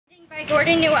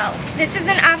Jordan Newell. This is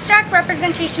an abstract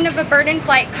representation of a bird in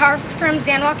flight carved from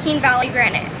San Joaquin Valley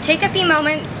granite. Take a few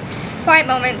moments, quiet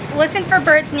moments, listen for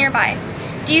birds nearby.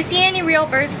 Do you see any real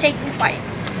birds taking flight?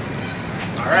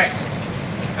 All right.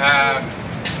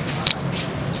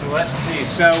 So let's see.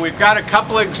 So we've got a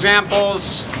couple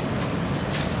examples.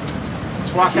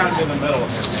 Let's walk out into the middle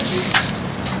of it, maybe.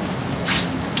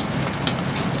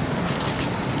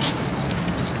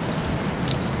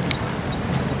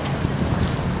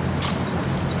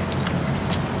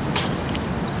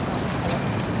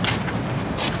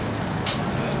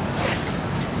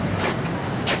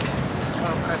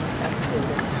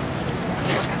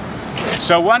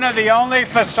 So one of the only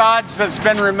facades that's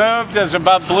been removed is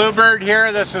above Bluebird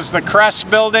here. This is the Crest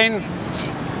building.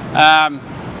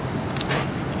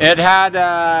 It had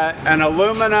an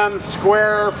aluminum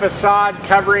square facade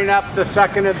covering up the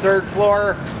second and third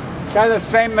floor. Kind of the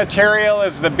same material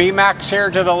as the B-Max here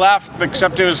to the left,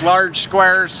 except it was large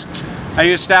squares. I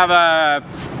used to have a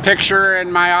picture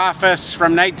in my office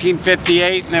from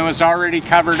 1958 and it was already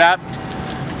covered up.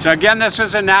 So again, this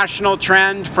is a national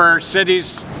trend for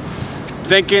cities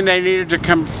thinking they needed to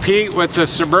compete with the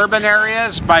suburban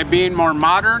areas by being more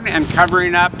modern and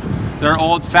covering up their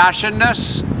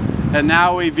old-fashionedness. And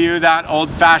now we view that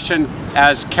old-fashioned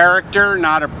as character,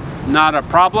 not a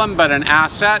problem, but an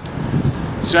asset.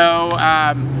 So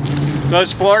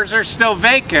those floors are still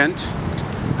vacant,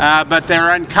 but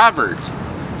they're uncovered.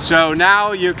 So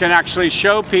now you can actually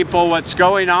show people what's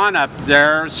going on up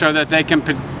there so that they can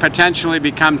potentially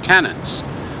become tenants.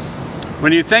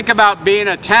 When you think about being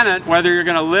a tenant, whether you're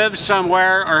going to live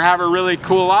somewhere or have a really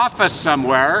cool office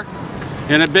somewhere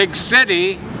in a big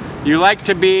city, you like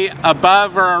to be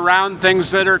above or around things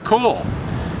that are cool.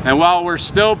 And while we're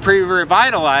still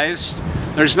pre-revitalized,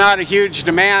 there's not a huge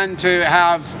demand to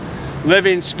have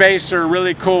living space or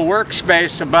really cool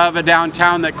workspace above a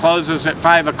downtown that closes at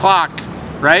 5 o'clock,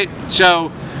 right?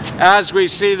 So as we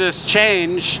see this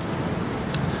change,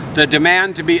 the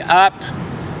demand to be up,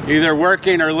 either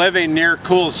working or living near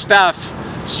cool stuff,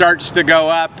 starts to go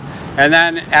up. And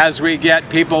then as we get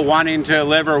people wanting to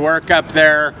live or work up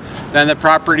there, then the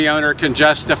property owner can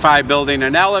justify building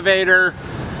an elevator,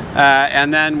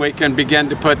 and then we can begin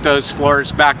to put those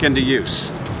floors back into use.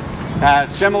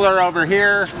 Similar over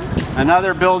here,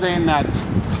 another building that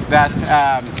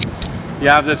you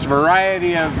have this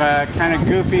variety of kind of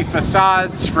goofy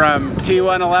facades, from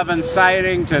T111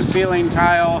 siding to ceiling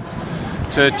tile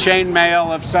to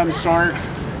chainmail of some sort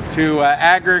to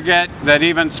aggregate that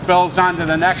even spills onto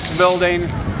the next building.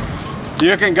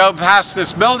 You can go past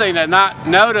this building and not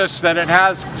notice that it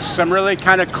has some really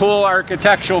kind of cool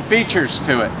architectural features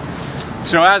to it.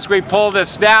 So as we pull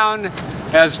this down,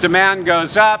 as demand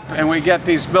goes up and we get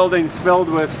these buildings filled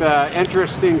with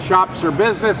interesting shops or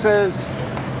businesses,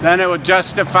 then it would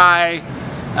justify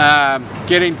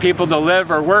getting people to live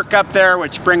or work up there,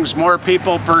 which brings more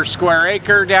people per square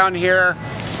acre down here,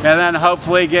 and then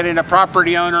hopefully getting a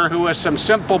property owner who with some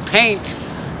simple paint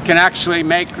can actually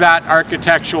make that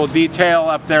architectural detail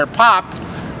up there pop,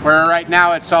 where right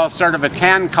now it's all sort of a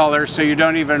tan color, so you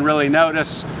don't even really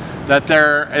notice that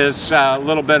there is a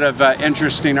little bit of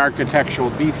interesting architectural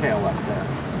detail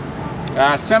up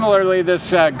there. Similarly,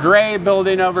 this gray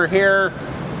building over here,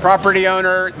 property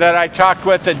owner that I talked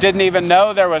with that didn't even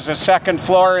know there was a second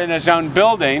floor in his own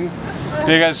building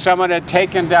because someone had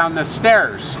taken down the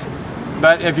stairs.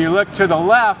 But if you look to the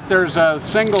left, there's a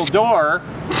single door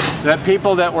that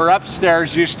people that were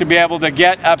upstairs used to be able to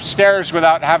get upstairs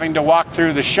without having to walk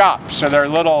through the shop. So there are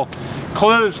little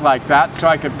clues like that, so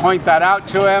I could point that out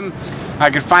to him. I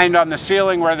could find on the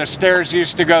ceiling where the stairs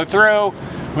used to go through.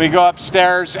 We go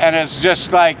upstairs and it's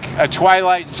just like a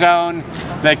twilight zone.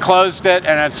 They closed it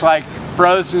and it's like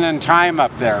frozen in time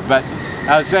up there. But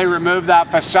as they remove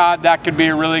that facade, that could be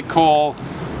a really cool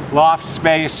loft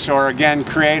space, or again,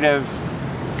 creative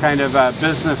kind of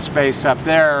business space up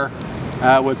there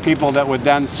with people that would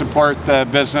then support the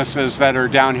businesses that are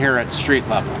down here at street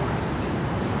level.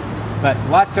 But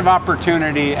lots of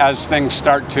opportunity as things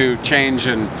start to change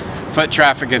and foot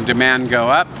traffic and demand go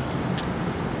up.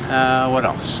 What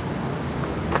else?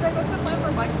 What's the plan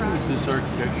for bike racks? This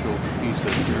architectural piece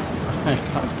up here.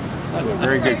 That's a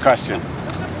very good question.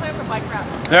 What's the plan for bike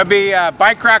racks? There'll be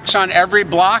bike racks on every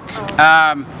block,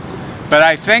 but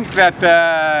I think that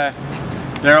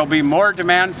there will be more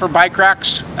demand for bike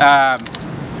racks.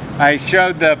 I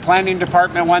showed the planning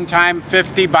department one time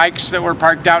 50 bikes that were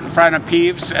parked out in front of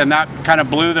Peeves, and that kind of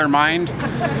blew their mind.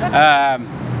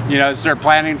 You know, as they're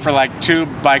planning for like 2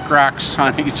 bike racks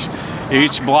on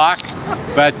each block.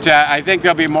 But I think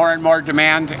there'll be more and more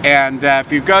demand, and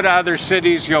if you go to other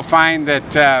cities, you'll find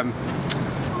that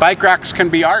bike racks can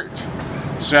be art.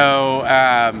 So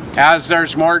as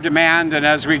there's more demand and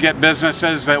as we get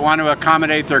businesses that want to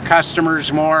accommodate their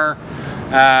customers more,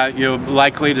 you're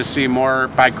likely to see more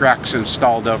bike racks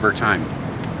installed over time.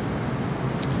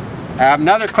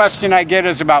 Another question I get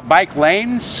is about bike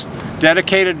lanes,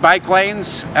 dedicated bike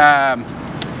lanes. And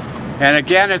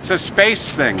again, it's a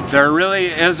space thing. There really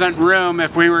isn't room.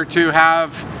 If we were to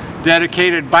have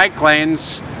dedicated bike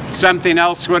lanes, something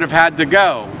else would have had to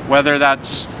go, whether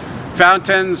that's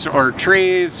fountains or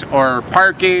trees or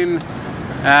parking.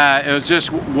 It was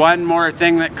just one more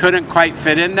thing that couldn't quite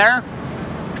fit in there.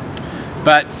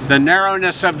 But the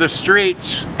narrowness of the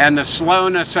streets and the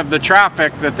slowness of the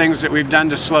traffic, the things that we've done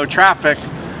to slow traffic,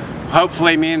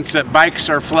 hopefully means that bikes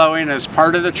are flowing as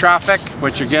part of the traffic,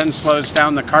 which again slows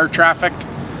down the car traffic.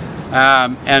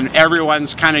 And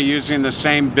everyone's kind of using the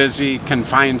same busy,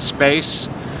 confined space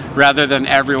rather than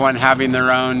everyone having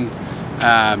their own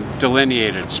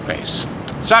delineated space.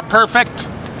 It's not perfect,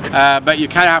 but you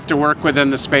kind of have to work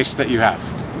within the space that you have.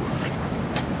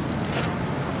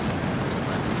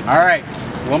 All right,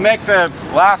 we'll make the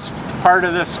last part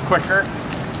of this quicker.